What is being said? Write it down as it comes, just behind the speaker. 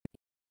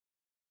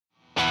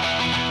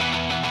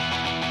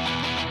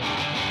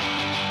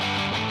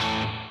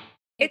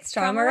It's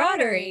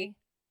Traumaradery.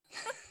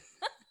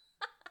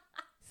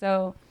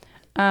 So,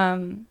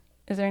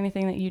 is there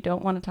anything that you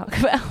don't want to talk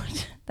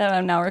about that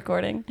I'm now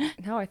recording?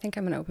 No, I think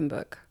I'm an open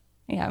book.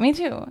 Yeah, me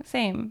too.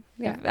 Same.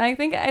 Yeah. I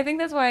think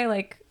that's why,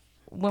 like,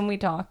 when we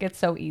talk, it's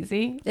so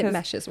easy. It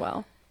meshes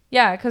well.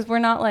 Yeah, because we're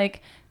not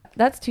like,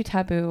 that's too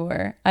taboo,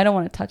 or I don't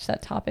want to touch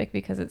that topic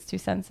because it's too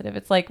sensitive.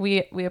 It's like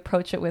we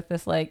approach it with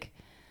this, like,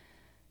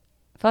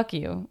 fuck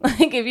you.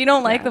 Like, if you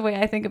don't like the way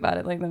I think about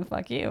it, like, then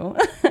fuck you.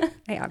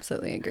 I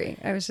absolutely agree.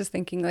 I was just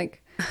thinking,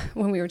 like,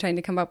 when we were trying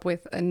to come up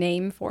with a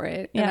name for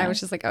it, and I was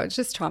just like, oh, it's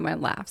just trauma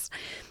and laughs.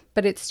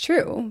 But it's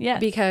true. Yes.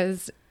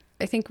 Because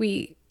I think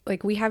we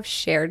have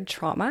shared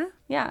trauma.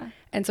 Yeah.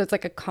 And so it's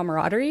like a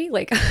camaraderie.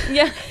 Like,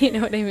 yeah. You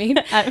know what I mean?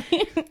 I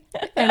mean,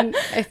 and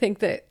I think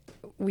that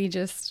we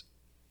just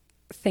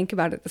think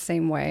about it the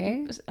same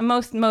way.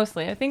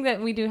 Mostly. I think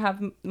that we do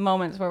have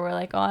moments where we're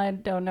like, oh, I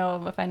don't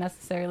know if I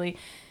necessarily,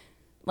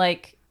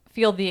 like,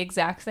 feel the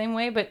exact same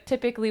way, but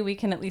typically we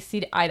can at least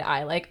see eye to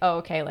eye, like, oh,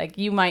 okay, like,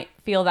 you might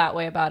feel that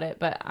way about it,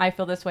 but I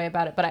feel this way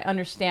about it, but I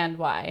understand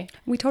why.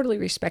 We totally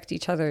respect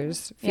each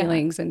other's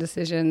feelings and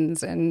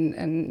decisions,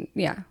 and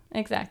yeah.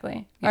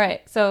 Exactly. Yeah. All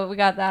right, so we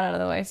got that out of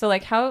the way. So,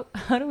 like, how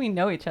do we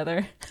know each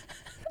other?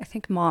 I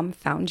think Mom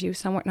found you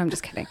somewhere. No, I'm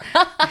just kidding.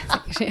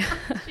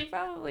 She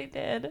probably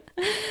did.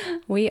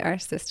 We are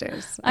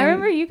sisters. I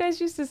remember you guys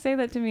used to say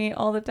that to me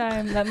all the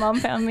time, that Mom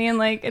found me in,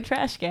 like, a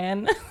trash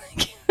can.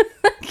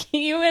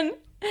 You and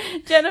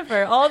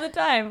Jennifer all the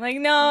time. Like,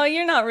 no,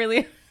 you're not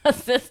really a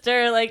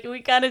sister. Like,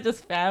 we kind of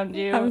just found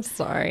you. I'm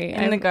sorry.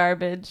 In the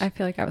garbage. I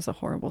feel like I was a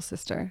horrible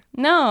sister.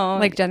 No.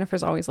 Like,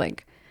 Jennifer's always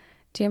like,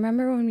 do you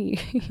remember when you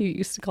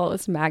used to call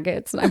us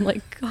maggots? And I'm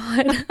like,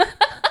 God.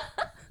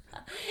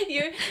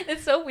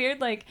 It's so weird,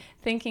 like,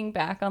 thinking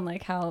back on,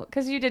 like, how,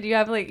 because you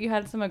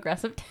had some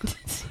aggressive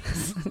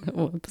tendencies.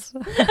 Whoops.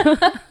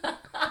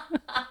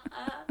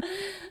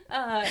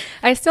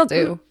 I still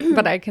do,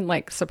 but I can,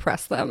 like,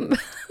 suppress them.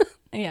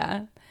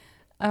 Yeah.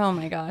 Oh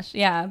my gosh.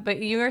 Yeah. But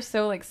you are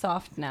so, like,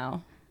 soft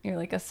now. You're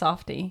like a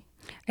softie.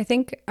 I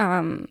think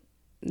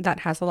that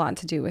has a lot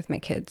to do with my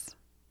kids.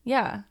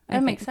 Yeah.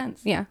 That makes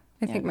sense. Yeah.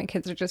 I think my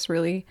kids are just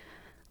really,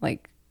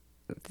 like,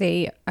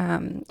 they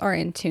are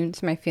in tune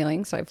to my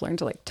feelings. So I've learned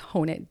to, like,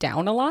 tone it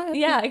down a lot.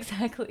 Yeah,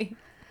 exactly.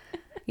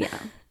 Yeah.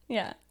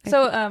 Yeah.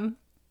 So,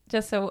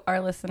 just so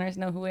our listeners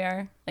know who we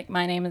are, like,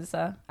 my name is,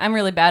 I'm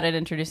really bad at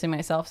introducing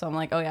myself. So I'm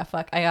like, oh yeah,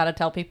 fuck, I got to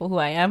tell people who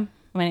I am.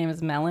 My name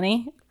is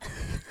Melanie.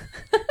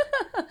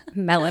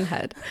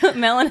 Melonhead.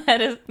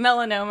 Melonhead is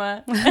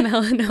melanoma.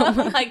 Melanoma.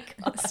 Oh my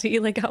God. See,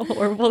 like, how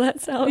horrible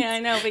that sounds? Yeah, I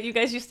know, but you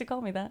guys used to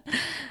call me that.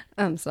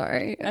 I'm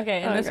sorry.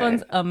 Okay, and this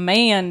one's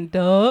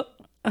Amanda.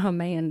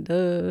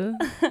 Amanda.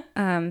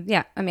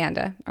 Yeah,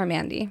 Amanda, or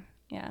Mandy.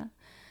 Yeah.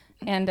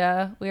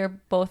 And we are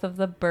both of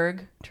the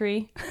Berg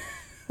tree.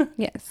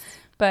 Yes.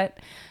 But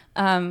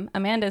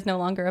Amanda is no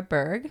longer a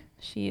Berg.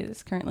 She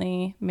is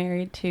currently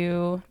married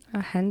to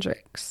a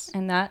Hendricks.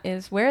 And that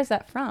is, where is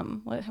that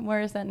from?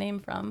 Where is that name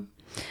from?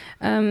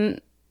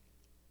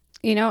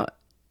 You know,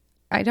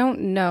 I don't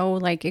know,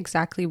 like,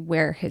 exactly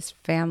where his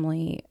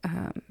family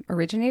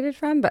originated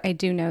from, but I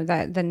do know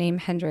that the name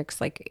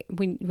Hendricks, like,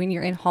 when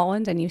you're in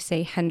Holland and you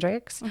say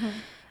Hendricks,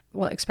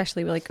 well,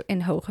 especially, like,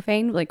 in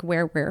Hogeveen, like,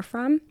 where we're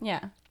from,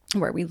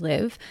 where we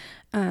live,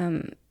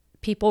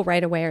 people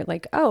right away are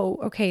like, oh,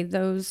 okay,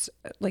 those,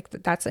 like,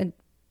 that's a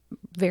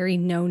very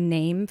known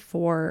name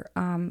for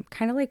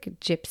kind of like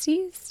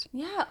gypsies.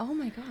 Yeah. Oh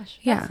my gosh.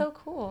 That's so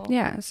cool.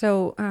 Yeah.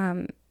 So,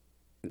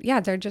 yeah,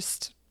 they're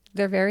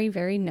very,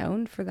 very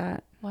known for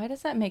that. Why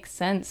does that make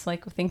sense?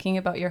 Like, thinking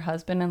about your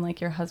husband and,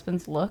 like, your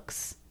husband's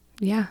looks.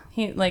 Yeah.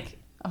 He, like,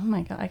 oh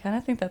my God. I kind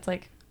of think that's,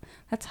 like,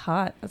 that's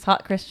hot. That's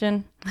hot,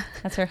 Christian.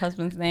 That's her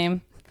husband's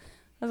name.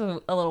 That's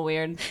a little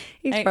weird.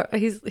 He's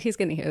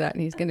going to hear that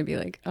and he's going to be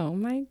like, oh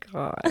my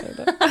God.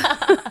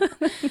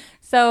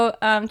 So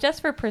just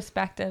for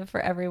perspective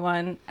for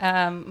everyone,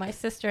 my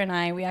sister and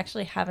I, we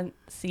actually haven't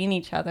seen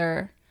each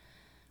other.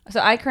 So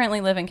I currently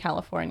live in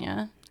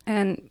California.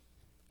 And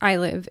I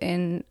live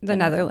in the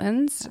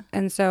Netherlands. Yeah.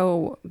 And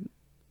so,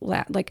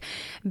 like,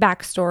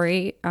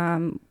 backstory,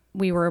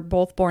 we were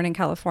both born in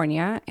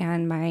California,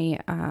 and my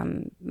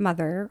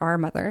our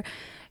mother,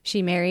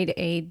 she married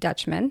a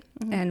Dutchman,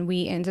 and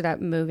we ended up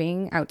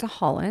moving out to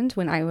Holland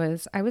when I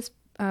was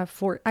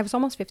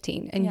almost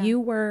 15, and you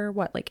were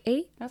what, like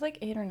 8? I was like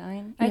 8 or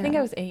 9. I think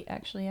I was 8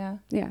 actually. Yeah.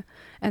 Yeah.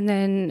 And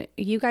then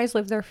you guys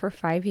lived there for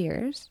 5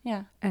 years.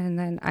 Yeah. And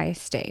then I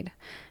stayed,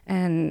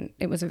 and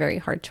it was a very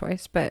hard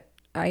choice, but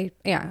I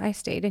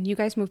stayed, and you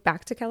guys moved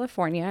back to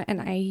California, and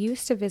I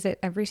used to visit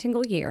every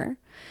single year,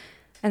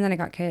 and then I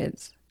got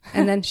kids.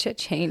 And then shit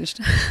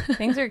changed.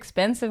 Things are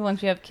expensive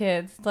once you have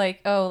kids. Like,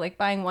 oh, like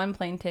buying one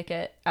plane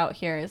ticket out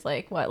here is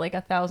like, what, like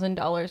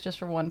 $1,000 just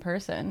for one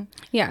person?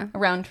 Yeah. A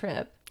round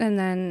trip. And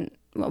then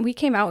we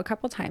came out a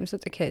couple times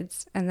with the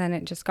kids, and then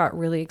it just got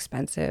really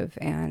expensive.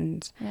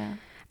 And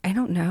I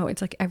don't know.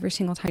 It's like every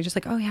single time, just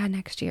like, oh yeah,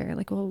 next year,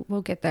 like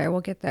we'll get there, we'll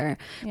get there.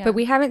 Yeah. But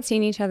we haven't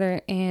seen each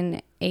other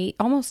in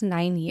almost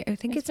 9 years. I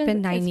think it's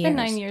been 9 years. It's been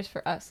 9 years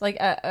for us. Like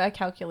I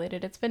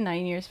calculated, it's been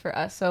 9 years for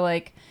us. So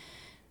like,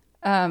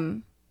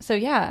 so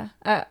yeah,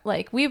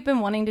 like we've been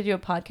wanting to do a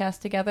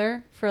podcast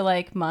together for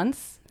like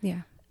months.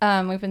 Yeah.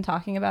 We've been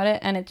talking about it,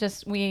 and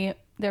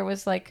there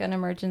was like an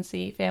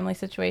emergency family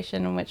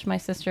situation in which my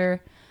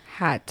sister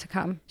had to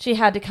come. She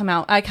had to come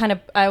out. I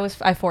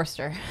forced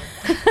her.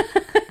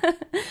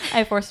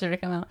 I forced her to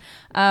come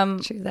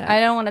out. True that. I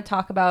don't want to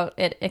talk about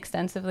it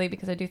extensively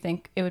because I do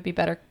think it would be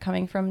better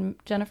coming from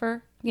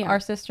Jennifer, our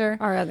sister.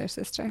 Our other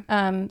sister.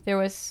 There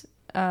was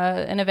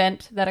an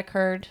event that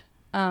occurred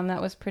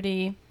that was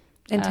pretty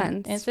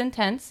intense. It's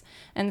intense.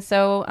 And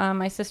so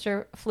my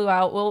sister flew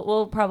out.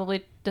 We'll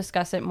probably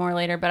discuss it more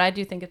later, but I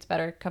do think it's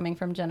better coming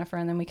from Jennifer,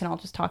 and then we can all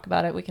just talk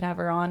about it. We can have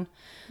her on.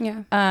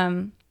 Yeah.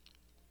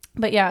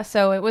 But yeah,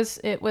 so it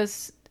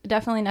was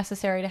definitely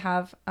necessary to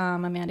have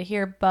Amanda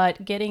here,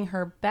 but getting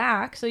her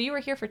back. So you were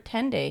here for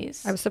 10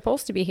 days. I was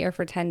supposed to be here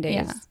for 10 days.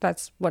 Yeah.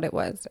 That's what it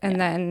was. And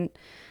then,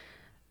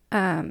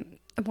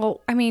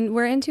 well, I mean,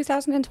 we're in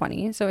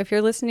 2020. So if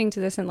you're listening to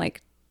this in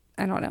like,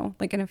 I don't know,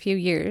 like in a few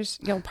years,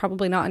 you'll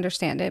probably not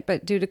understand it.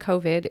 But due to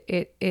COVID,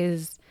 it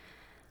is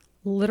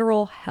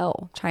literal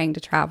hell trying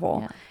to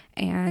travel. Yeah.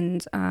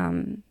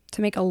 And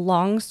to make a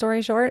long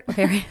story short,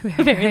 very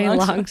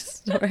long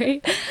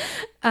story.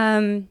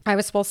 I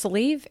was supposed to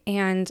leave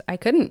and I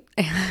couldn't,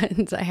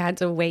 and I had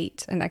to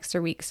wait an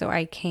extra week. So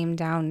I came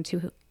down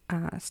to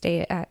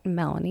stay at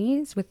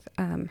Melanie's with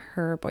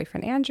her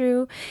boyfriend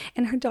Andrew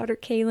and her daughter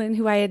Kaylin,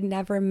 who I had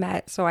never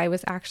met. So I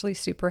was actually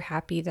super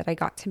happy that I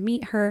got to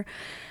meet her.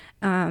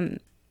 And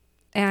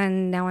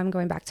now I'm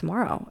going back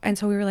tomorrow. And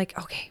so we were like,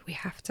 okay, we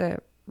have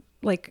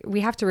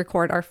to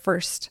record our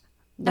first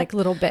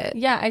little bit.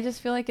 Yeah, I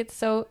just feel like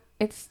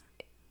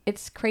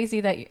it's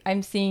crazy that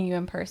I'm seeing you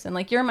in person.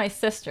 Like, you're my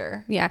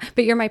sister. Yeah,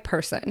 but you're my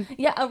person.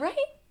 Yeah, right?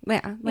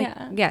 Yeah,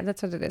 yeah,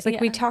 that's what it is.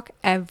 Like, we talk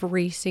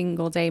every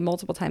single day,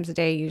 multiple times a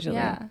day usually.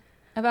 Yeah,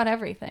 about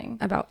everything.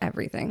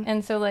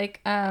 And so,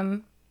 like,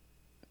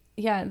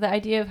 yeah, the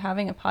idea of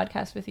having a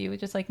podcast with you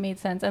just, like, made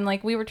sense. And,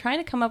 like, we were trying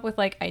to come up with,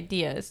 like,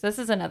 ideas. This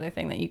is another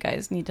thing that you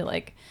guys need to,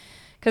 like,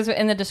 because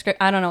in the description,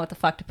 I don't know what the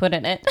fuck to put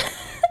in it.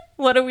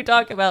 What do we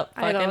talk about?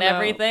 Fucking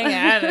everything?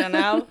 I don't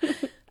know.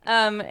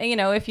 You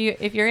know, if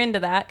you're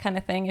into that kind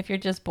of thing, if you're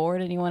just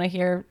bored and you want to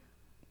hear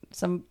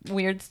some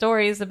weird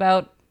stories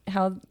about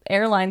how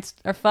airlines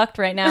are fucked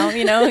right now,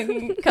 you know, you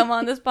can come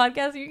on this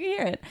podcast, you can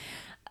hear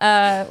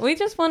it. We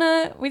just want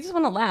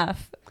to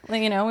laugh.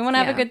 Like, you know, we want to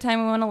have a good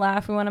time. We want to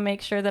laugh. We want to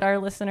make sure that our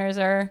listeners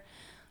are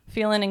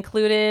feeling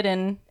included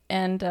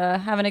and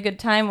having a good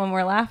time when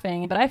we're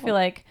laughing. But I feel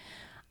like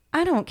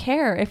I don't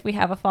care if we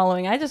have a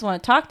following. I just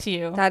want to talk to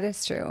you. That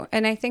is true.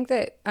 And I think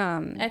that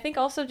I think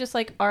also just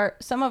like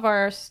some of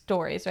our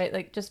stories, right?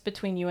 Like just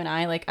between you and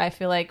I, like I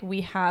feel like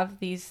we have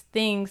these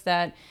things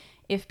that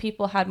if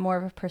people had more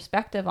of a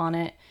perspective on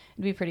it,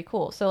 it'd be pretty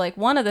cool. So like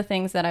one of the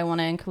things that I want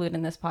to include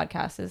in this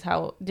podcast is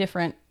how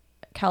different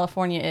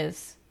California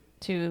is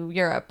to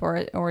Europe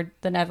or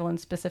the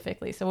Netherlands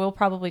specifically. So we'll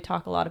probably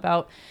talk a lot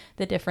about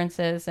the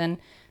differences, and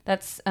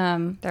that's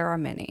there are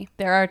many.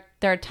 There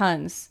are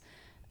tons.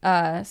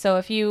 So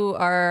if you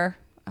are,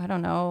 I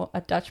don't know,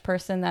 a Dutch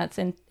person that's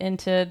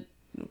into,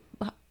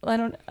 I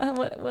don't,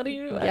 what do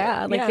you?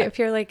 Yeah, like if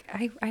you're like,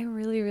 I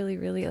really, really,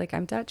 really like,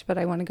 I'm Dutch, but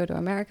I want to go to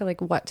America. Like,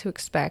 what to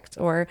expect,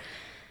 or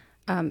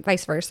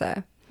vice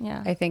versa.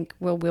 Yeah, I think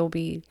we'll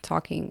be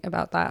talking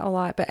about that a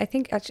lot. But I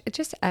think it's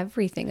just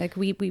everything. Like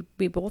we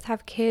both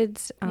have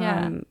kids.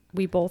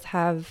 We both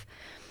have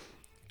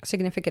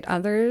significant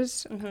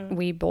others. Mm-hmm.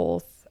 We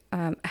both.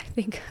 I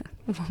think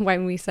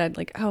when we said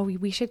like, oh,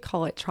 we should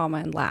call it Trauma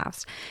and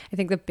Laughs, I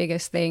think the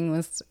biggest thing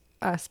was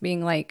us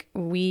being like,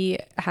 we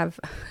have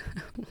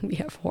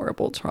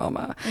horrible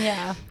trauma.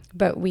 Yeah.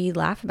 But we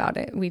laugh about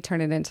it. We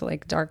turn it into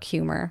like dark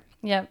humor.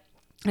 Yep.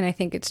 And I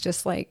think it's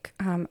just like,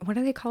 what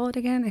do they call it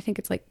again? I think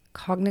it's like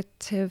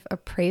cognitive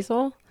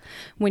appraisal,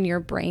 when your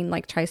brain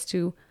like tries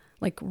to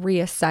like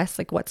reassess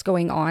like what's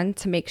going on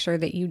to make sure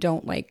that you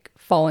don't like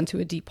fall into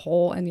a deep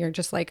hole, and you're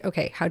just like,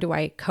 okay, how do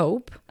I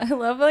cope? I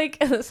love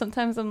like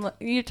sometimes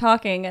you're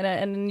talking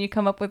and you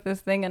come up with this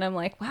thing and I'm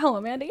like, wow,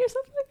 Amanda, you're so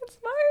fucking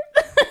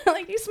smart.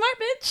 Like, you smart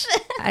bitch.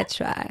 I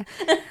try.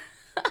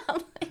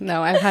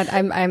 No,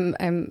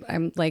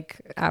 I'm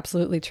like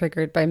absolutely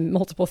triggered by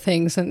multiple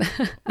things, and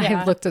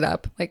I've looked it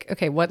up. Like,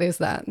 okay, what is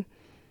that?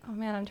 Oh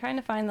man, I'm trying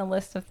to find the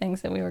list of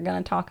things that we were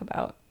going to talk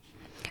about.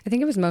 I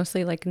think it was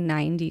mostly like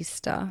 90s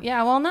stuff.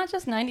 Yeah, well, not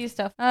just 90s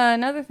stuff.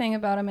 Another thing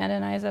about Amanda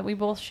and I is that we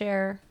both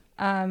share,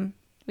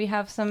 we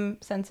have some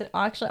sensitive,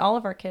 actually all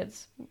of our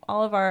kids,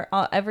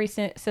 every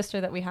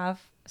sister that we have,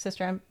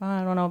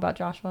 I don't know about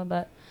Joshua,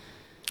 but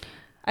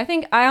I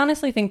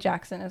honestly think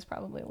Jackson is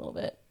probably a little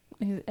bit,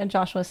 and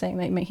Joshua's saying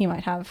that he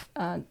might have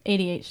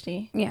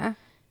ADHD. Yeah.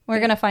 We're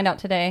going to find out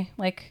today,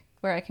 like,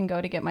 where I can go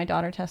to get my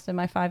daughter tested.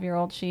 My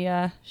 5-year-old,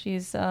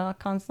 she's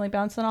constantly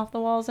bouncing off the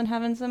walls and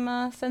having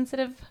some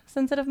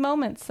sensitive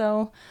moments.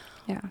 So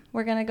Yeah.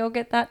 We're going to go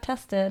get that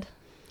tested.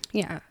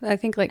 Yeah. I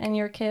think like And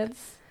your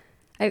kids?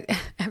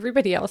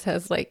 everybody else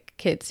has like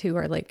kids who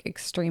are like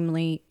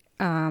extremely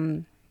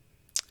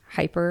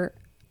hyper,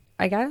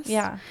 I guess.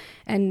 Yeah.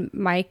 And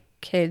my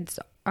kids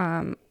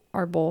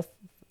are both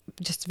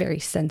just very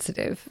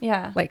sensitive.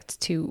 Yeah. Like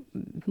to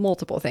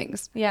multiple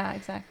things. Yeah,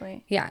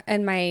 exactly. Yeah.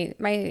 And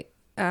my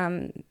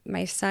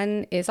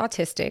son is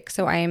autistic,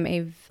 so I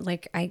am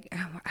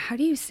how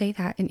do you say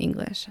that in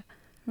English?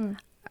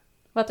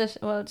 Well,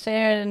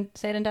 say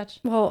it in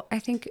Dutch. Well, I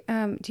think,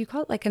 do you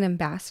call it like an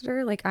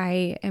ambassador? Like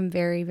I am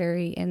very,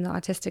 very in the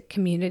autistic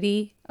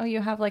community. Oh,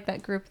 you have like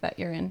that group that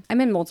you're in. I'm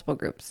in multiple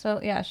groups. So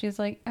yeah, she's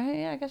like,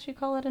 I guess you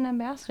call it an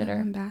ambassador.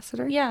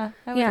 Ambassador? Yeah.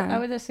 Yeah. I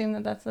would assume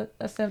that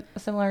that's a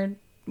similar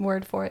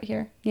word for it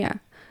here. Yeah.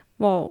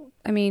 Well,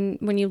 I mean,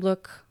 when you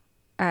look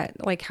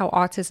at like how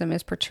autism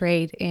is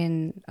portrayed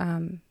in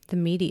the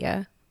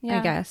media, Yeah.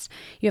 I guess,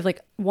 you have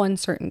like one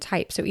certain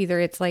type. So either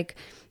it's like,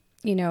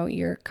 you know,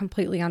 you're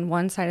completely on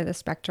one side of the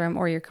spectrum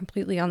or you're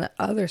completely on the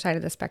other side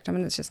of the spectrum,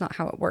 and it's just not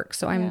how it works.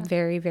 So I'm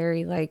very,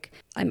 very like,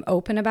 I'm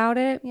open about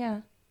it.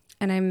 Yeah.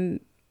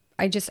 And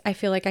I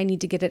feel like I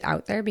need to get it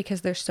out there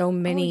because there's so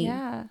many,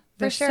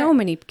 there's sure. so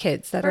many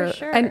kids that For are,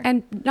 sure.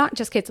 and not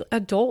just kids,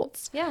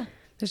 adults. Yeah.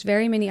 There's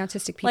very many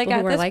autistic people Like who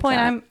at are this like point,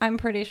 that. I'm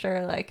pretty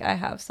sure like I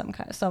have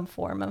some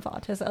form of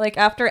autism. Like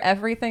after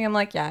everything, I'm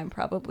like, yeah, I'm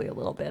probably a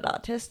little bit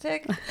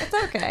autistic. It's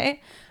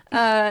okay.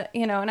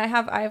 You know, and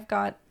I've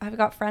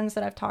got friends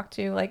that I've talked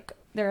to, like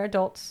they're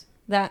adults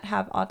that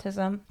have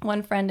autism.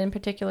 One friend in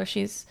particular,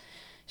 she's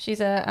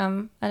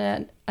a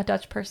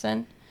Dutch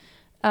person.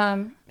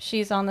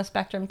 She's on the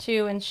spectrum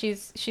too, and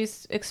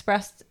she's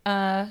expressed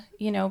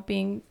you know,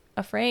 being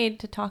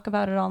afraid to talk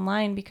about it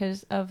online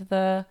because of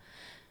the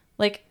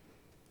like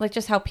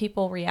just how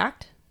people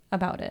react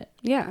about it.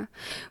 Yeah.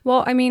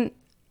 Well, I mean,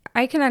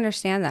 I can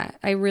understand that.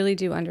 I really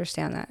do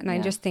understand that. And I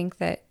just think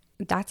that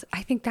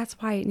I think that's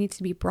why it needs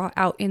to be brought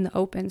out in the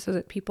open so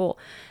that people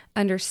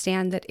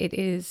understand that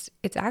it's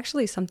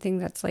actually something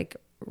that's like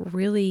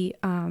really,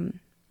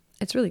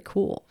 it's really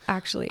cool,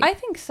 actually. I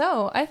think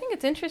so. I think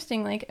it's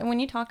interesting. Like when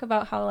you talk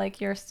about how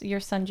like your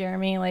son,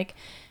 Jeremy, like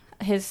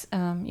his,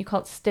 you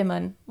call it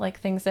stimmen, like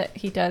things that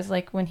he does,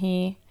 like when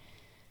he,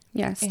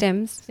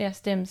 stims. Yeah,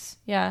 stims.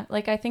 Yeah.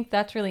 Like, I think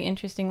that's really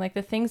interesting. Like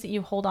the things that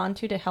you hold on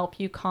to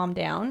help you calm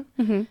down.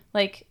 Mm-hmm.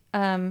 Like,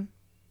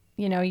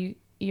 you know,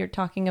 you're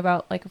talking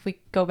about like, if we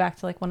go back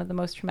to like one of the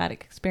most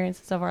traumatic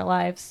experiences of our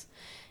lives,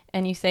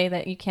 and you say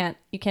that you can't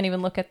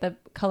even look at the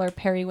color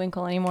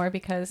periwinkle anymore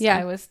because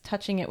I was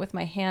touching it with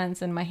my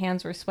hands and my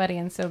hands were sweaty.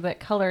 And so that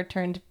color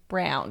turned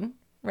brown.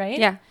 Right.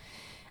 Yeah.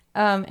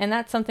 And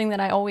that's something that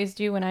I always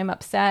do when I'm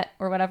upset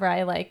or whatever.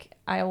 I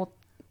will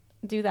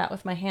do that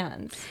with my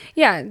hands.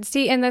 Yeah.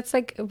 See, and that's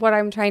like what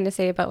I'm trying to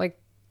say about like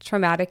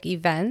traumatic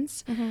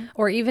events,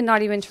 or even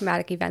not even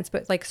traumatic events,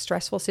 but like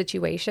stressful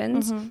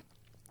situations.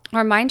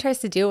 Our mind tries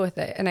to deal with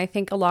it. And I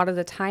think a lot of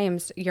the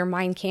times your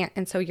mind can't.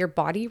 And so your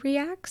body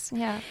reacts.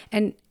 Yeah.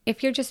 And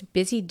if you're just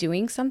busy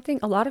doing something,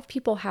 a lot of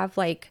people have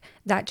like,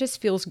 that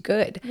just feels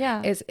good.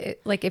 Yeah.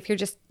 Like if you're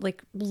just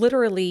like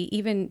literally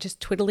even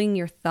just twiddling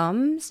your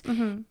thumbs,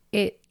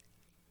 it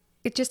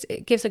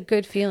gives a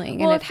good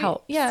feeling, and it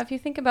helps. If you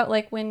think about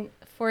like when,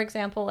 for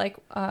example, like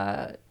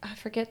I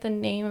forget the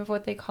name of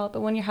what they call it,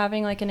 but when you're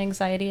having like an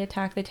anxiety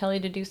attack, they tell you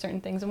to do certain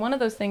things. And one of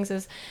those things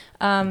is,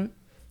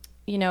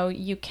 you know,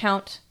 you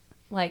count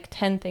like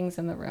 10 things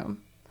in the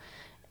room,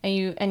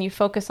 and you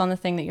focus on the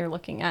thing that you're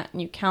looking at,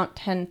 and you count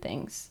 10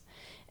 things.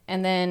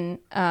 And then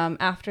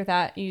after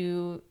that,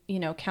 you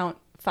know, count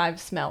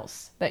 5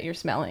 smells that you're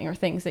smelling or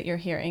things that you're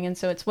hearing. And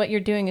so it's what you're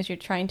doing is you're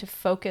trying to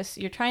focus,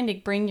 you're trying to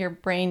bring your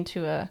brain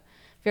to a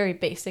very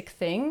basic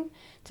thing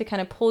to kind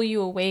of pull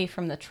you away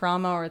from the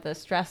trauma or the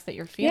stress that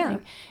you're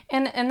feeling.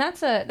 Yeah. And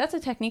that's a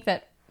technique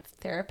that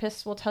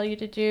therapists will tell you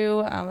to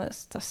do.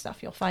 That's the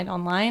stuff you'll find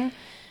online.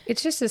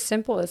 It's just as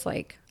simple as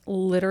like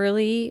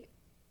literally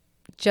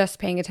just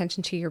paying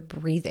attention to your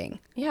breathing.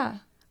 Yeah.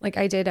 Like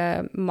I did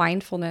a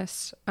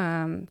mindfulness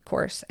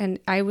course, and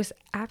I was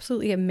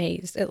absolutely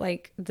amazed at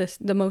like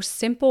the most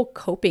simple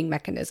coping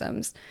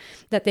mechanisms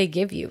that they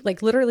give you.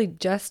 Like literally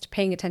just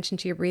paying attention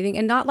to your breathing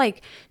and not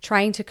like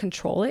trying to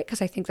control it,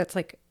 because I think that's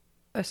like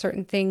a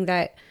certain thing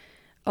that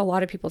a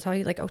lot of people tell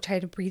you, like, oh, try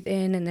to breathe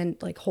in and then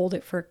like hold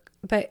it for.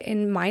 But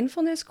in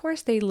mindfulness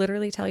course, they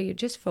literally tell you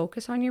just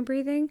focus on your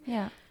breathing.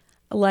 Yeah.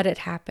 Let it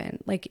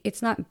happen. Like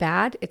it's not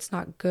bad, it's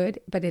not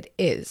good, but it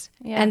is.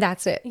 Yeah. And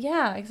that's it.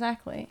 Yeah,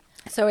 exactly.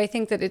 So I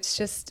think that it's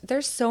just,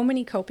 there's so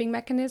many coping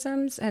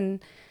mechanisms,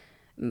 and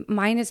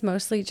mine is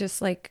mostly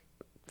just like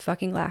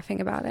fucking laughing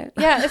about it.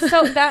 Yeah.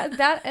 So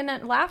that and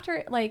then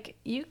laughter, like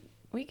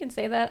we can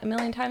say that a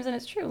million times, and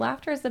it's true.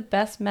 Laughter is the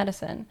best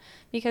medicine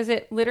because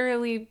it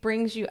literally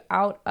brings you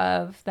out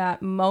of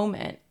that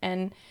moment.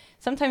 And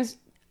sometimes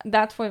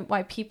that's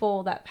why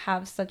people that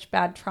have such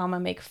bad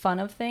trauma make fun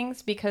of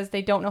things, because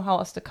they don't know how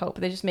else to cope.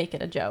 They just make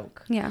it a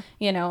joke. Yeah.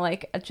 You know,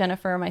 like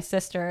Jennifer, my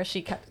sister,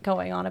 she kept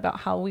going on about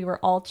how we were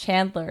all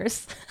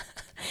Chandlers.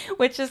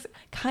 which is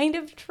kind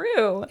of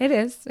true. It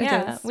is. It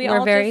Yeah, is. we We're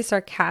all very just-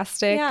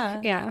 sarcastic. Yeah.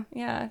 Yeah.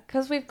 Yeah,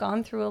 because we've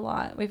gone through a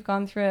lot. We've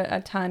gone through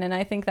a ton, and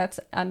I think that's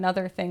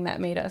another thing that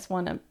made us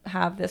want to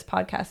have this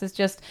podcast is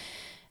just,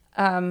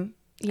 I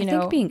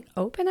think being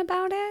open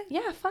about it.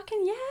 yeah,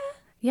 fucking yeah.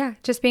 Yeah.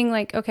 Just being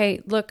like,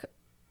 okay, look,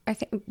 I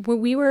think when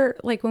we were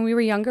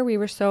younger, we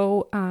were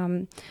so,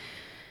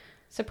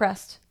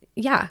 Suppressed.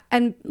 yeah.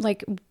 And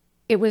like,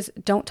 it was,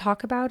 don't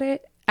talk about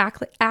it.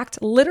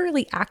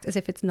 Literally act as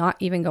if it's not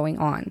even going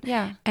on.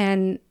 Yeah.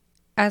 And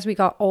as we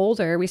got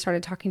older, we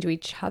started talking to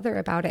each other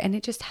about it, and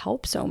it just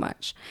helped so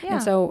much. Yeah.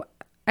 And so,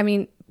 I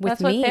mean, with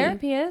That's me, what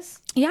therapy is.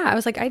 yeah, I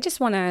was like, I just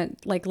want to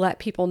like let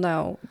people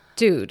know,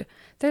 dude,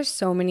 there's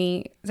so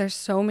many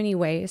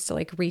ways to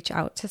like reach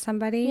out to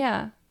somebody.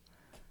 Yeah,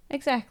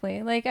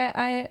 exactly. Like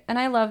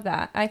I love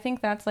that. I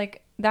think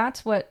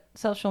that's what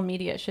social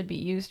media should be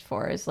used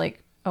for, is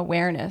like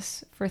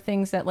awareness for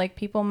things that like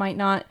people might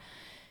not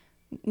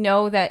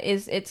know that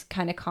it's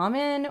kind of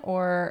common.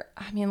 Or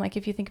I mean, like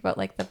if you think about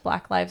like the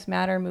Black Lives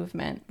Matter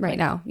movement Right like,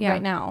 now, yeah.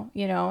 right now,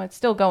 you know, it's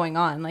still going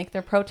on. Like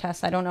their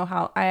protests, I don't know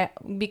how,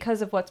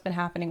 because of what's been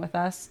happening with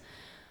us,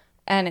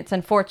 and it's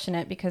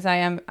unfortunate because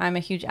I'm a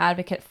huge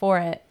advocate for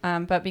it,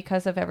 but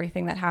because of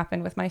everything that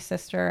happened with my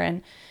sister,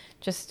 and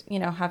just, you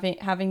know,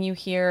 having you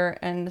here,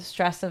 and the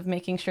stress of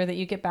making sure that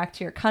you get back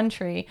to your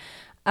country,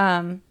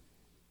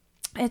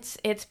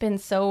 it's been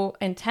so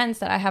intense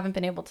that I haven't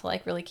been able to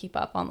like really keep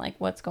up on like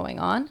what's going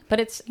on.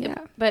 But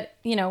but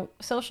you know,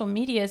 social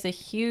media is a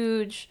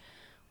huge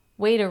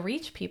way to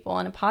reach people.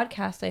 On a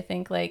podcast, I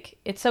think like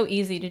it's so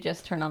easy to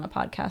just turn on a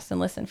podcast and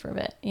listen for a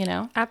bit, you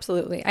know?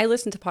 Absolutely. I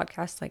listen to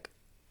podcasts like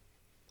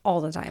all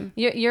the time.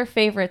 Your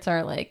favorites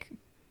are like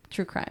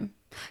true crime.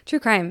 True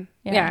crime.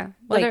 Yeah.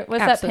 What's that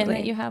absolutely.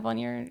 pin that you have on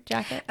your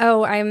jacket?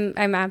 Oh, I'm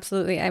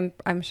absolutely,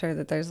 I'm sure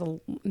that there's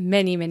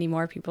many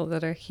more people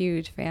that are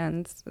huge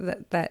fans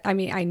that I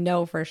mean, I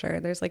know for sure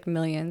there's like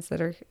millions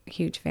that are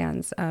huge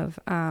fans of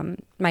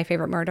My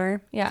Favorite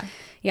Murder. Yeah.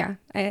 Yeah.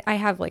 I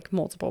have like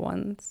multiple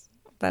ones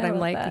that I I'm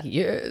love like, that.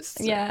 yes.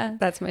 Yeah.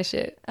 That's my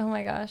shit. Oh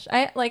my gosh.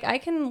 I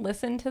can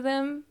listen to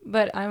them,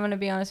 but I'm going to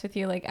be honest with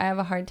you. Like I have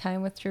a hard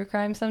time with true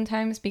crime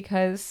sometimes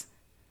because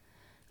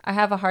I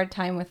have a hard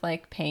time with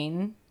like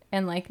pain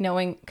and like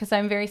knowing, because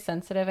I'm very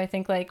sensitive. I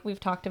think like we've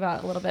talked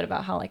about a little bit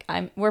about how like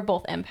we're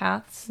both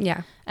empaths.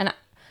 Yeah. And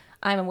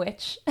I'm a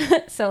witch.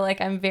 So like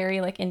I'm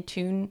very like in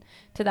tune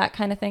to that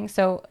kind of thing.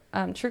 So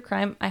true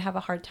crime, I have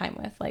a hard time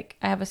with. Like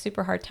I have a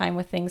super hard time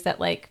with things that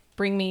like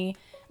bring me,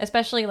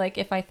 especially like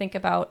if I think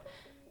about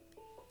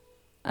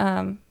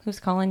who's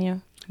calling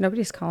you?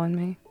 Nobody's calling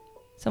me.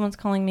 Someone's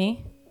calling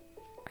me.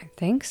 I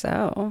think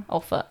so.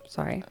 Oh fuck.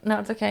 Sorry. No,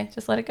 it's okay.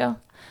 Just let it go.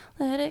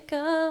 Let it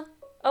go.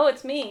 Oh,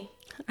 it's me.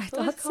 I Who's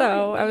thought so.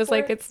 calling? I was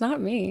like, Newport? it's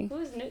not me.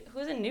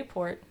 Who's in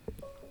Newport?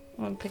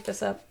 I'm gonna pick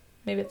this up.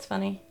 Maybe it's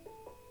funny.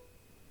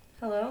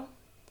 Hello?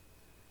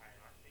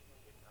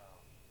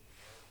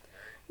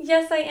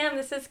 Yes, I am.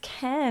 This is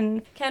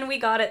Ken. Ken, we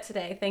got it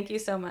today. Thank you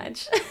so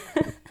much.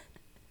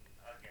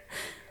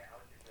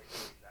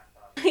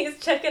 He's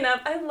checking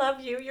up. I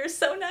love you. You're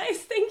so nice.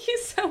 Thank you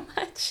so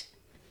much.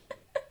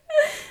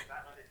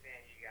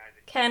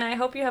 Ken, I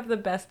hope you have the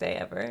best day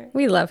ever.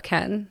 We love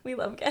Ken. We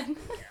love Ken.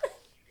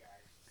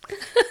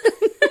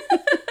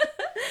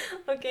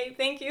 Okay,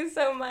 thank you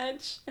so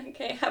much.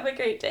 Okay, have a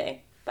great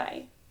day.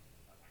 Bye.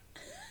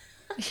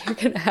 You're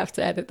going to have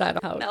to edit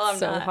that out. No, I'm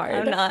so not. hard.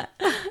 I'm not.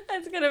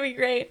 That's going to be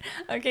great.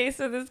 Okay,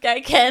 so this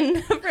guy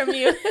Ken from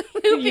UPS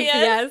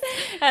UPS.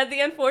 had the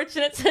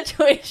unfortunate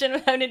situation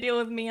of having to deal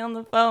with me on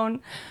the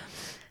phone.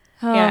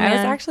 Oh, Yeah, I was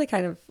man. actually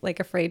kind of like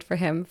afraid for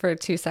him for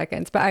 2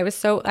 seconds, but I was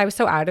so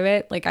out of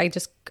it. Like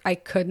I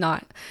could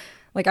not,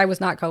 like I was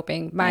not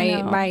coping. I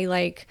know. My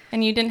like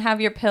And you didn't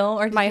have your pill,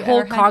 or did my you whole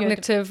ever have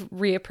cognitive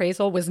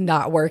reappraisal was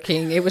not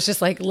working. It was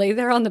just like lay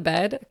there on the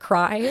bed,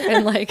 cry,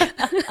 and like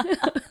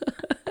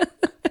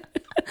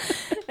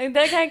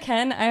That guy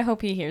Ken, I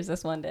hope he hears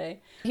this one day.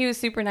 He was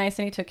super nice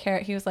and he took care.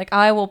 He was like,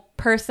 I will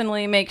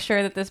personally make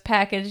sure that this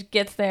package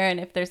gets there, and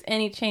if there's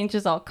any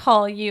changes, I'll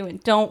call you,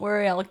 and don't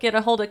worry, I'll get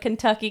a hold of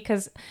Kentucky,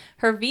 because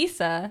her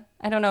visa,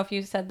 I don't know if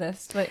you said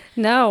this, but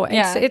no,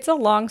 Yeah. it's a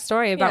long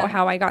story about Yeah.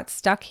 how I got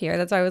stuck here.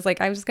 That's why I was like,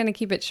 I was just going to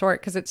keep it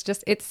short because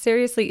it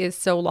seriously is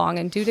so long.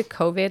 And due to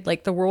COVID,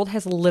 like the world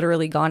has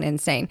literally gone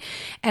insane.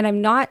 And I'm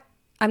not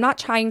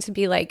trying to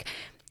be like,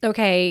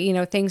 okay, you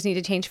know, things need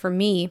to change for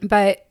me.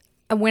 But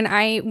when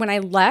I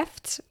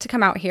left to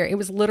come out here, it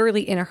was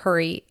literally in a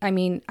hurry. I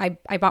mean, I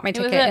bought my it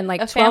was ticket and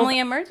like a 12 family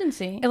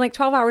emergency. and like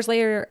 12 hours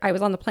later, I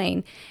was on the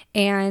plane.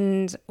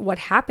 And what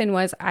happened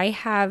was I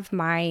have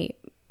my,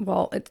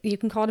 well, you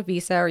can call it a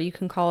visa or you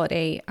can call it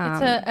a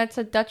It's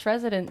a Dutch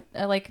resident,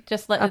 like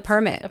just let a it's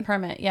permit. A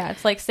permit, yeah.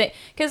 It's like say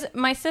because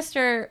my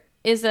sister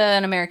is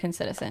an American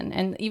citizen,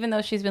 and even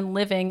though she's been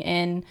living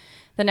in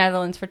the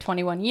Netherlands for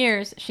 21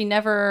 years, she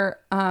never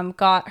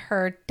got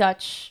her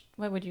Dutch.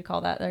 What would you call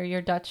that? Or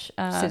your Dutch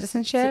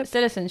Citizenship?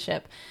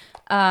 Citizenship.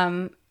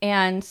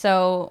 And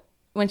so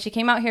when she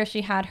came out here,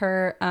 she had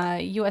her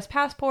U.S.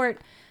 passport,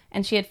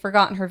 and she had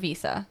forgotten her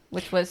visa,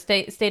 which was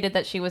stated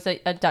that she was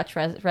a Dutch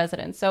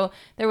resident. So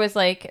there was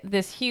like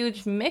this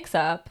huge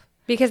mix-up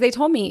because they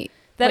told me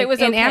that like, it was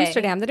in okay.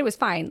 Amsterdam that it was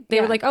fine. They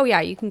were like, "Oh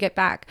yeah, you can get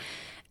back."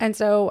 And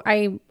so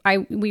I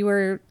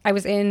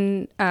was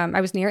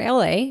near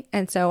LA,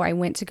 and so I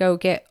went to go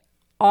get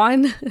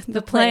on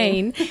the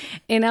plane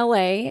in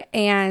LA,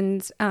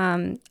 and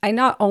I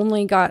not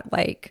only got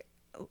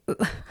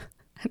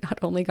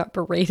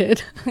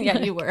berated. Yeah,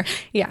 you were.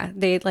 Yeah,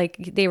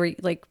 they were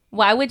like,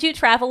 why would you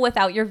travel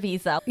without your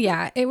visa?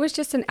 Yeah, it was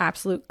just an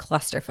absolute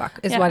clusterfuck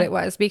is what it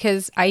was,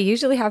 because I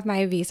usually have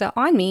my visa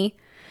on me,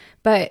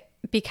 but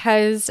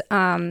because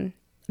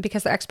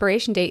the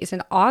expiration date is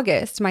in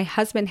August, my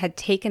husband had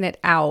taken it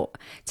out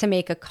to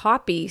make a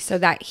copy so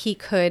that he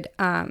could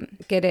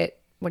get it,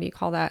 what do you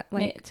call that?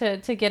 Like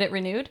to get it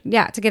renewed?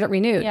 Yeah, to get it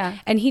renewed. Yeah.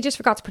 And he just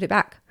forgot to put it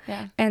back.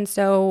 Yeah. And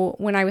so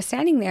when I was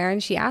standing there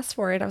and she asked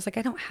for it, I was like,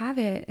 I don't have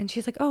it. And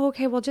she's like, oh,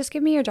 okay, well, just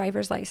give me your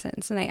driver's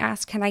license. And I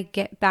asked, can I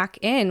get back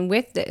in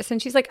with this?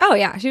 And she's like, oh,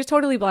 yeah. She was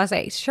totally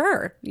blasé.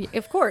 Sure.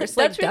 Of course.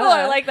 Dutch people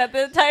are like that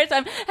the entire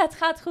time. Het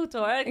gaat goed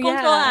hoor. Het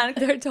komt wel aan.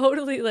 They're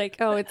totally like,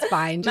 oh, it's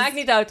fine. Maakt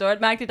niet uit hoor. Het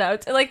maakt niet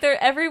uit. Like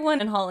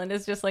everyone in Holland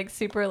is just like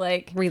super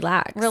like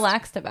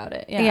relaxed about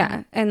it. Yeah.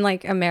 Yeah. And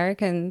like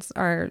Americans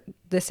are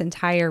this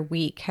entire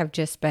week have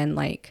just been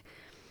like,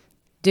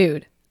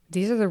 dude,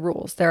 these are the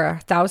rules. There are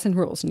 1,000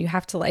 rules and you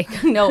have to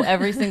like know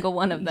every single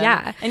one of them.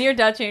 Yeah. And you're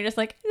Dutch and you're just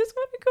like, I just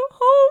want to go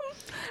home.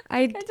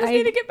 I just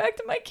need to get back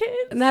to my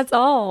kids. And that's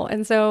all.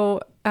 And so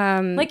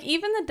like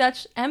even the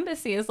Dutch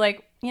embassy is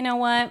like, you know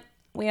what?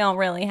 We don't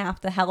really have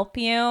to help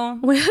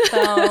you.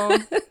 So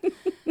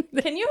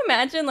can you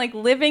imagine like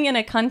living in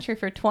a country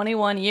for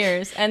 21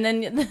 years and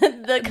then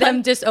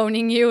them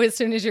disowning you as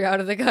soon as you're out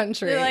of the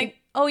country? They're like,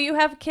 oh, you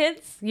have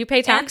kids? You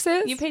pay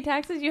taxes? You pay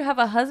taxes? You have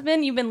a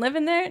husband? You've been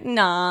living there?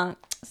 Nah.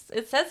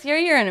 It says here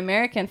you're an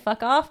American.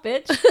 Fuck off,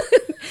 bitch.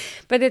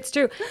 But it's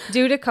true.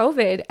 Due to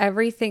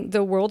COVID,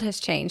 the world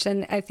has changed.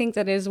 And I think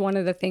that is one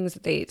of the things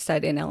that they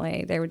said in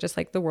LA. They were just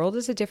like, the world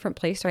is a different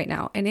place right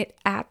now. And it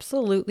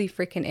absolutely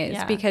freaking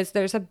is, because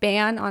there's a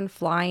ban on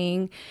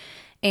flying.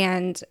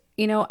 And,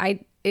 you know,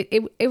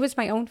 it was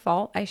my own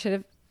fault. I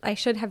should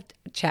have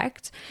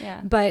checked. Yeah.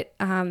 But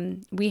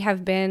we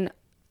have been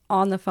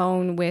on the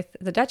phone with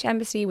the Dutch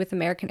embassy, with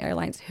American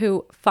Airlines,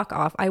 who fuck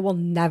off. I will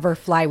never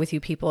fly with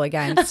you people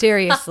again.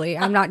 Seriously.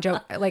 I'm not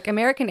joking. Like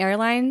American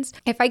Airlines,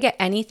 if I get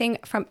anything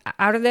from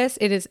out of this,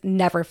 it is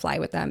never fly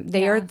with them.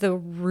 They are the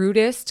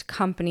rudest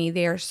company.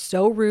 They are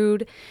so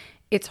rude.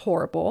 It's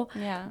horrible.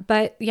 Yeah.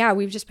 But yeah,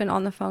 we've just been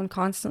on the phone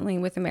constantly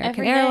with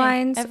American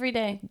Airlines. Every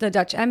day. The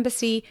Dutch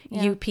embassy,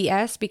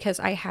 UPS, because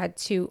I had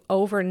to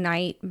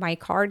overnight my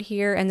card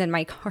here and then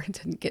my card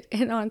didn't get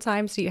in on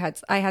time. So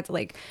I had to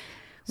like...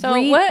 So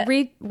what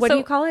do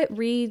you call it?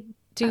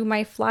 Redo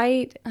my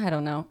flight. I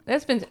don't know.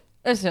 It's been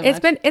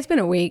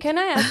a week. Can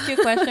I ask you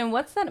a question?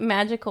 What's that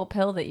magical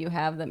pill that you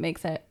have that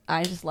makes it?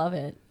 I just love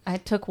it. I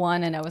took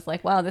one and I was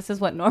like, wow, this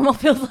is what normal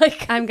feels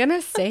like. I'm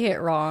gonna say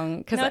it wrong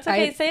because no, it's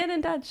okay. Say it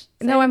in Dutch.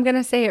 I'm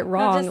gonna say it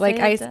wrong. No, like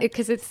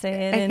because it's.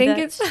 Say it I in think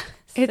Dutch.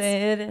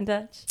 Say it in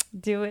Dutch.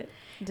 Do it.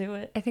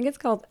 I think it's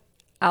called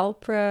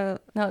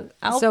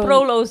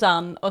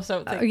Alprolozan or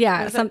something.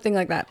 Yeah, something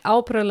like that.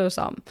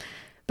 Alprolozam.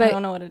 But I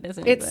don't know what it is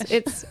in English.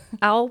 It's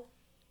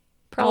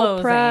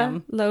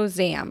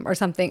Alprolozam or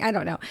something. I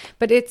don't know.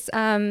 But it's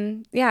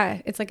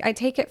it's like I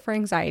take it for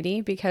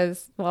anxiety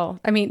because, well,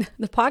 I mean,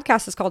 the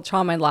podcast is called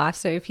Trauma and Laugh.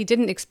 So if you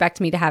didn't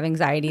expect me to have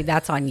anxiety,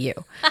 that's on you.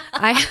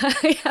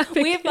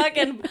 We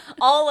fucking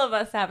all of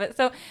us have it.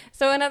 So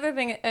another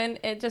thing, and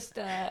it just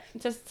to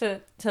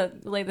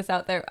lay this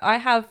out there,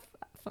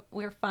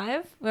 we're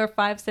five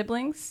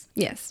siblings.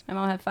 Yes. My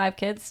mom had 5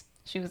 kids.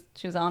 She was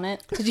on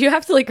it. Did you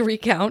have to like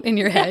recount in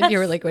your head? Yes. You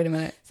were like, wait a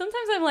minute.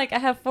 Sometimes I'm like, I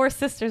have 4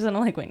 sisters, and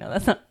I'm like, wait, no,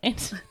 that's not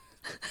right.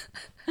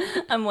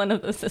 I'm one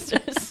of those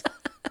sisters.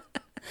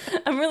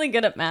 I'm really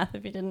good at math,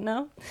 if you didn't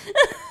know.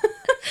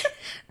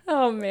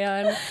 Oh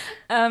man.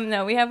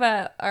 No, we have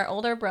our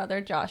older brother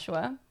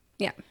Joshua.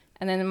 Yeah.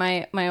 And then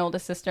my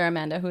oldest sister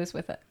Amanda, who is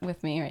with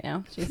me right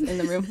now. She's in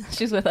the room.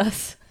 She's with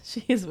us.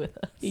 She is with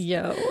us.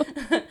 Yo.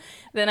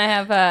 Then I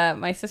have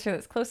my sister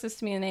that's closest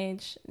to me in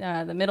age,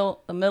 the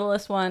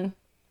middleest one,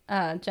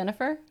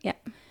 Jennifer. Yeah.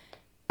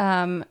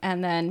 And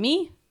then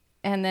me,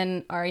 and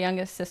then our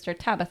youngest sister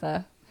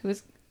Tabitha,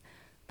 who's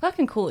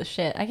fucking cool as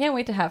shit. I can't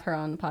wait to have her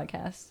on the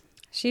podcast.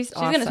 She's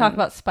awesome. She's gonna talk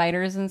about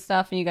spiders and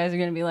stuff, and you guys are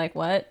gonna be like,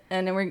 "What?"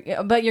 And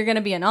then but you're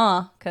gonna be in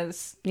awe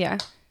because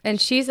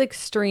and she's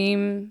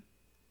extreme,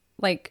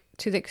 like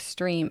to the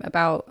extreme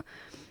about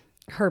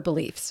her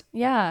beliefs.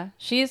 Yeah,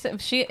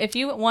 if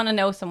you want to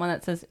know someone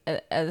that's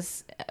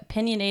as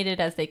opinionated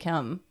as they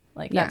come,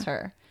 like that's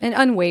her, and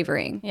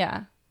unwavering.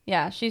 Yeah,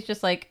 she's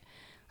just like,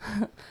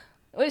 I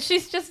don't if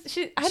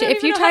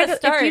even know how to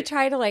start. If you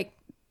try to like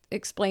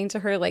explain to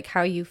her like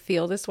how you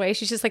feel this way,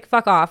 she's just like,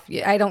 fuck off.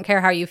 I don't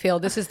care how you feel.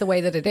 This is the way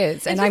that it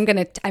is, and I'm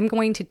going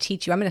to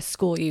teach you. I'm going to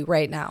school you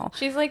right now.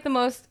 She's like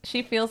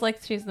she feels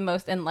like she's the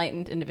most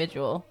enlightened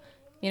individual.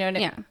 You know what I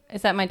mean? Yeah.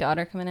 Is that my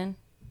daughter coming in?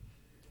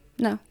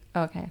 No.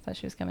 Okay, I thought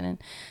she was coming in.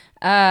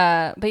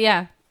 But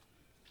yeah.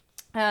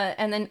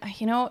 And then,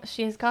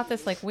 she's got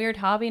this like weird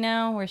hobby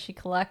now where she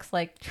collects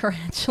like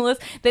tarantulas.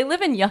 They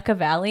live in Yucca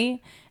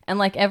Valley, and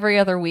like every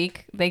other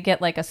week they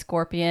get like a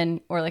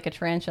scorpion or like a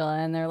tarantula,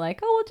 and they're like,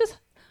 oh,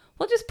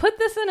 we'll just put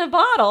this in a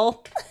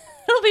bottle.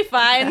 It'll be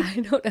fine. I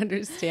don't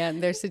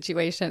understand their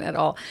situation at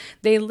all.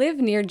 They live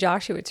near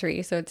Joshua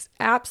Tree, so it's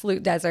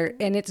absolute desert,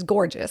 and it's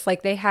gorgeous.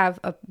 Like, they have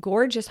a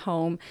gorgeous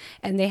home,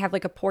 and they have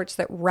like a porch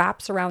that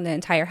wraps around the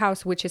entire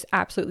house, which is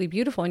absolutely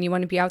beautiful. And you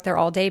want to be out there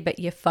all day, but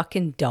you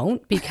fucking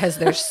don't, because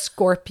there's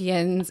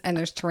scorpions and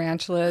there's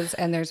tarantulas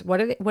and there's what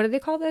do they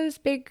call those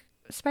big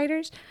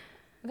spiders?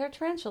 They're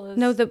tarantulas.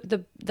 No,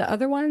 the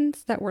other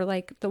ones that were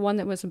like the one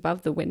that was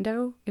above the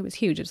window. It was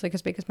huge. It was like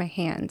as big as my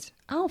hand.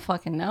 I don't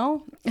fucking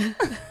know. You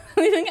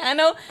think I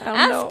know?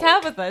 Ask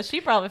Tabitha.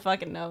 She probably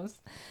fucking knows.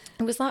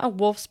 It was not a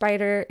wolf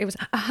spider. It was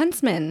a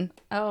huntsman.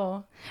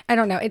 Oh. I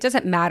don't know. It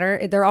doesn't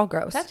matter. They're all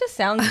gross. That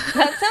sounds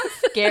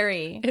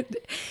scary. A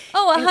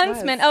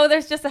huntsman. Was. Oh,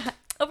 there's just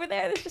over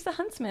there. There's just a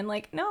huntsman.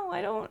 Like, no,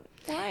 I don't.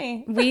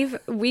 Why?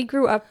 We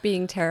grew up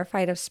being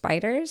terrified of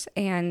spiders,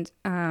 and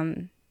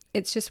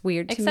it's just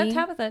weird to me. Except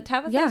Tabitha.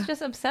 Tabitha's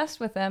just obsessed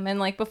with them. And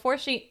like before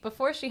she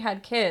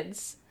had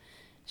kids,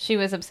 she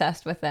was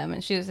obsessed with them,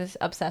 and she was just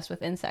obsessed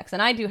with insects.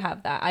 And I do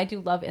have that. I do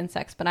love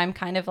insects, but I'm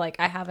kind of like,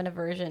 I have an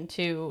aversion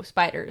to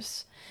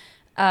spiders.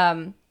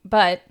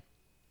 But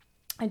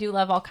I do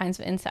love all kinds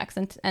of insects.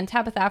 And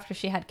Tabitha, after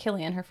she had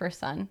Killian, her first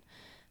son,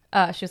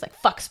 she was like,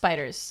 fuck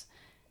spiders.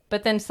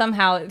 But then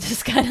somehow it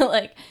just kind of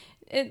like,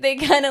 they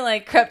kind of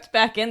like crept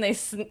back in.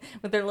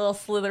 With their little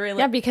slithery.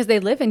 Yeah, because they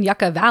live in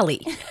Yucca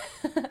Valley.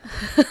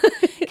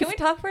 Can we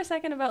talk for a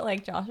second about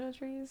like Joshua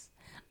trees?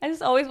 I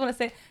just always want to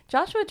say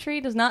Joshua Tree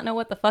does not know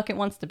what the fuck it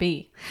wants to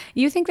be.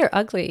 You think they're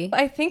ugly?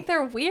 I think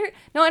they're weird.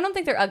 No, I don't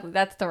think they're ugly.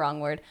 That's the wrong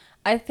word.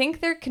 I think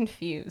they're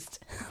confused.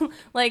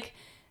 Like,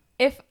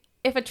 if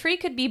a tree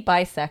could be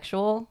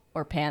bisexual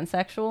or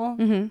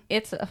pansexual,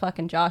 it's a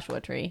fucking Joshua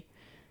tree.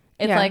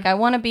 It's like, I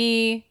want to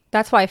be.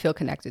 That's why I feel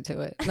connected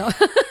to it. No.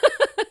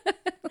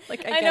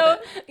 Like, I know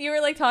you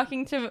were like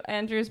talking to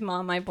Andrew's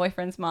mom, my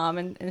boyfriend's mom,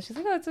 and she's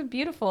like, oh, it's so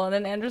beautiful. And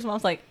then Andrew's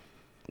mom's like,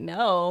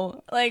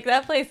 no, like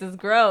that place is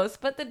gross,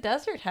 but the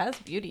desert has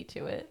beauty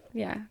to it.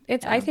 Yeah,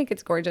 I think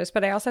it's gorgeous,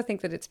 but I also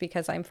think that it's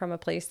because I'm from a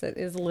place that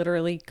is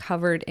literally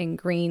covered in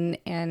green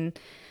and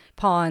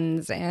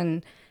ponds,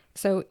 and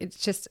so it's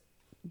just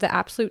the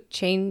absolute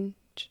change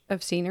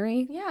of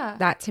scenery. Yeah,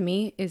 that to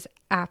me is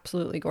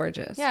absolutely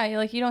gorgeous. Yeah,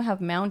 you don't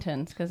have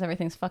mountains because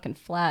everything's fucking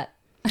flat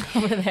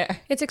over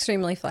there. It's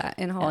extremely flat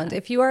in Holland. Yeah.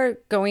 If you are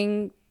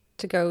going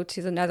to go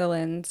to the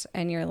Netherlands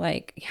and you're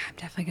like, yeah, I'm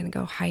definitely going to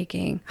go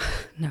hiking.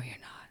 No, you're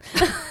not.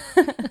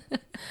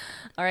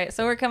 All right,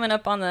 so we're coming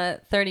up on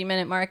the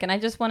 30-minute mark, and I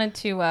just wanted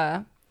to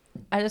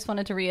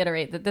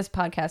reiterate that this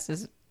podcast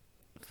is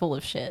full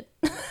of shit.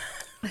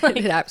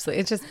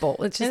 Absolutely, it's just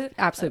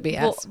absolute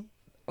BS.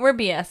 We're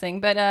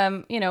BSing, but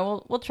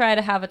we'll try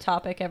to have a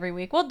topic every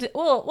week. We'll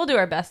do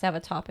our best to have a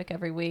topic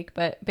every week,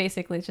 but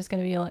basically it's just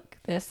going to be like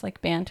this,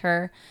 like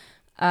banter.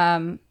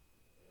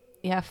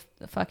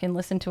 Fucking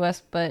listen to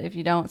us, but if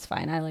you don't, it's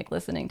fine. I like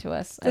listening to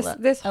us.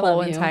 This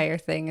whole entire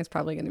thing is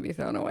probably going to be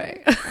thrown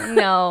away.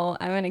 No,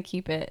 I'm going to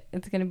keep it.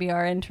 It's going to be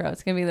our intro.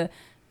 It's going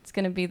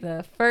to be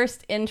the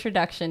first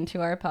introduction to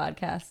our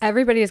podcast.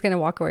 Everybody is going to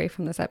walk away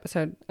from this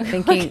episode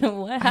thinking,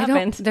 what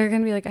happened? They're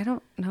going to be like, I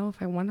don't know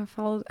if I want to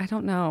follow. I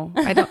don't know.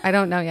 I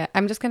don't know yet.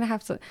 I'm just going to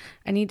have to.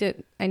 I need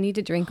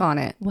to drink on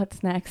it.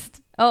 What's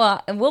next? Oh,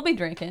 we'll be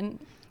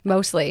drinking.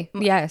 Mostly,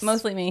 yes.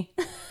 Mostly me.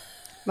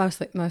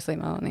 Mostly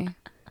Melanie.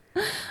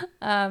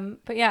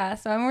 But yeah,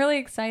 so I'm really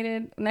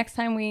excited. Next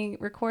time we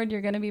record, you're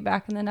going to be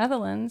back in the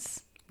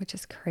Netherlands, which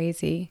is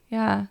crazy.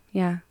 Yeah.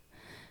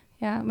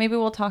 Maybe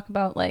we'll talk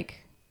about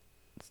like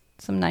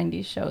some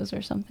 90s shows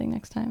or something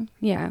next time.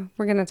 Yeah,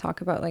 we're going to talk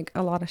about like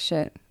a lot of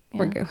shit. Yeah.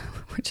 We're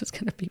just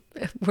going to be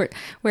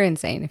we're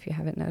insane if you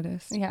haven't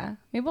noticed. Yeah.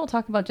 Maybe we'll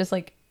talk about just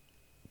like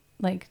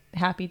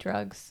happy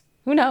drugs.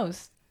 Who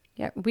knows?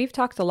 Yeah, we've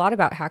talked a lot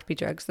about happy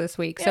drugs this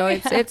week, so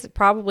it's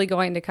probably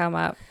going to come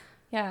up.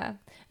 Yeah.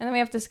 And then we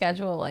have to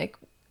schedule like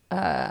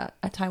a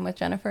time with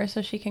Jennifer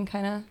so she can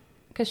kind of,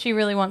 because she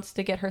really wants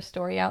to get her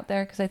story out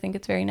there, because I think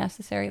it's very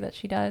necessary that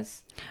she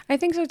does. I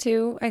think so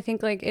too. I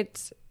think like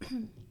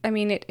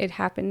it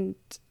happened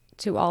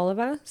to all of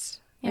us.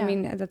 Yeah. I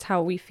mean, that's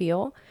how we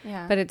feel.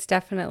 Yeah. But it's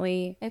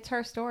definitely, it's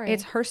her story.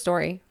 It's her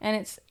story. And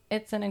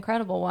it's an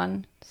incredible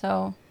one.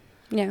 So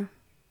yeah.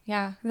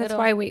 Yeah. That's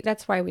why we're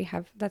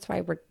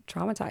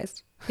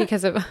traumatized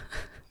because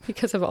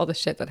of all the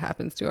shit that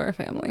happens to our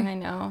family.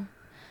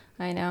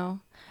 I know.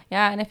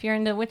 Yeah, and if you're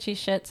into witchy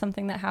shit,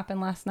 something that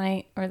happened last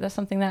night, or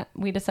something that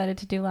we decided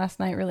to do last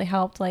night really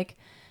helped. Like,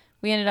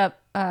 we ended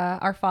up,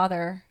 our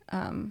father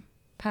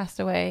passed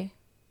away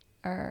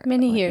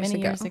many years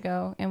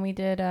ago, and we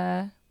did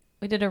a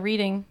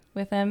reading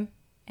with him,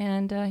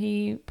 and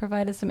he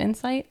provided some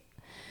insight,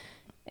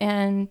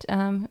 and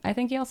I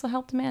think he also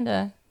helped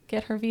Amanda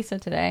get her visa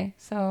today.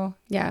 So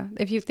Yeah.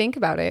 If you think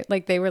about it,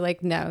 like they were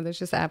like, no, there's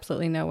just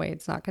absolutely no way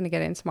it's not going to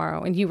get in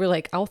tomorrow. And you were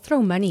like, I'll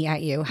throw money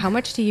at you. How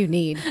much do you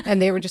need? And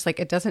they were just like,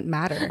 it doesn't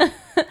matter.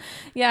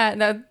 yeah,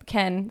 that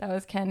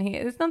was Ken.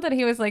 It's not that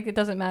he was like, it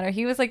doesn't matter.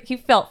 He was like, he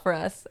felt for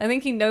us. I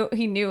think he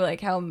knew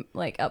like how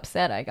like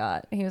upset I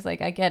got. He was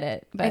like, I get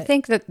it. But I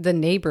think that the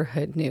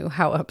neighborhood knew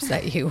how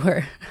upset you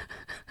were.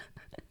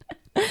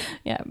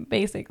 yeah,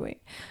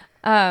 basically.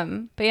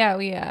 But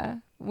yeah,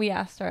 we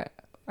asked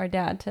our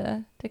dad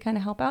to kind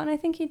of help out, and I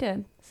think he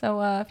did.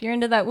 So if you're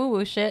into that woo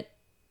woo shit,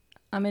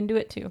 I'm into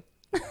it too.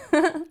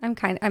 I'm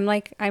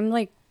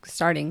like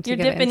starting to you're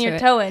get dipping into your it.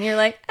 toe in. You're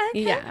like,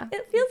 Yeah.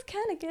 it feels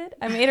kind of good.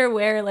 I made her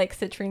wear like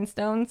citrine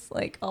stones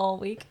like all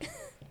week.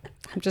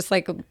 I'm just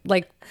like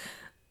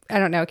I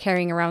don't know,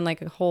 carrying around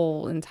like a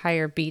whole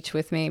entire beach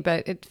with me,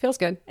 but it feels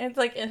good. It's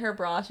like in her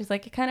bra. She's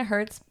like, it kind of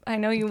hurts. I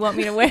know you want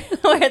me to wear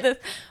this,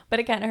 but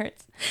it kind of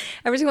hurts.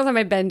 Every single time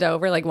I bend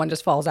over, like one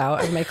just falls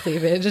out of my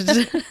cleavage.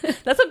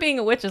 That's what being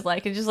a witch is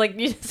like. It's just like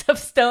you just have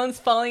stones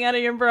falling out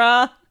of your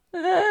bra.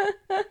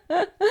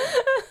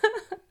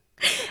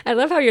 I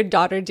love how your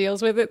daughter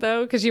deals with it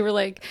though, because you were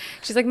like,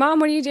 she's like, Mom,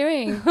 what are you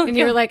doing? And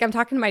you were like, I'm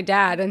talking to my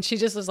dad, and she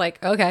just was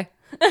like, okay,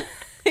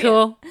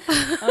 cool.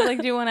 I was like,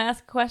 do you want to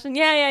ask a question?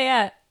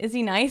 Yeah. Is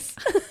he nice?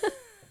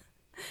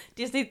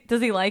 Does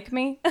he like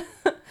me?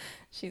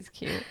 She's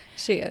cute.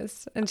 She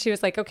is, and she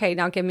was like, okay,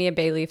 now give me a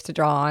bay leaf to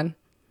draw on.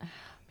 Oh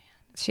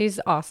man, she's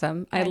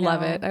awesome. I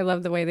love it. I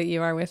love the way that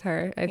you are with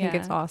her. I think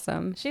it's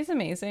awesome. She's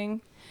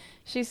amazing.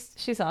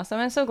 She's awesome.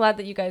 I'm so glad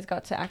that you guys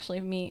got to actually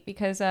meet,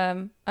 because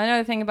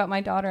another thing about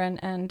my daughter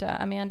and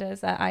Amanda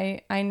is that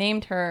I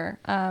named her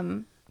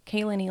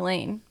Kaylin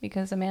Elaine,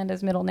 because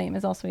Amanda's middle name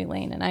is also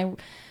Elaine, and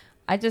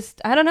I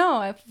don't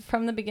know,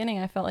 from the beginning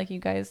I felt like you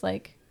guys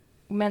like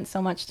meant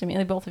so much to me.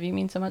 Like, both of you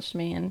mean so much to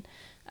me, and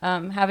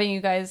having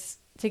you guys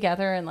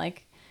together and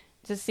like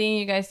just seeing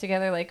you guys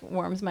together like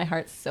warms my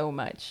heart so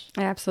much.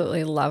 I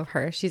absolutely love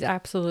her. She's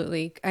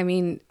absolutely, I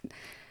mean,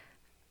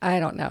 I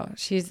don't know.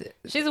 She's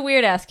a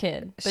weird ass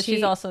kid, but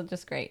she's also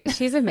just great.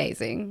 She's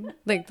amazing.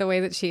 Like the way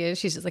that she is,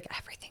 she's just like,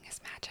 everything is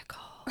magical.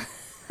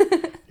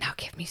 Now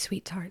give me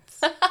sweet tarts.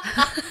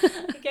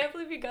 I can't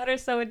believe you got her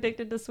so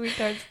addicted to sweet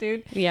tarts,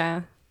 dude.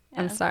 Yeah.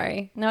 I'm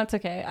sorry. No, it's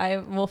okay. I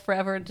will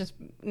forever just,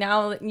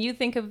 now you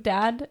think of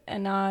Dad,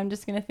 and now I'm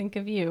just going to think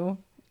of you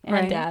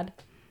and Dad.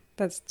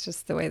 That's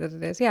just the way that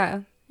it is.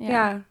 Yeah.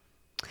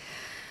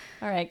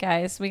 All right,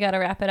 guys, we got to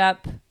wrap it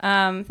up.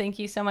 Thank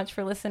you so much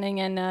for listening,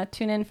 and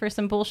tune in for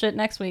some bullshit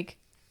next week.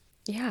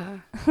 Yeah.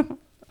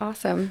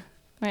 Awesome.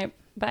 All right.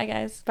 Bye,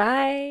 guys.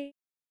 Bye.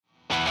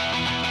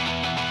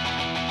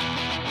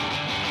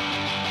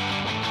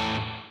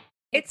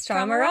 It's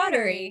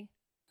Traumaradery.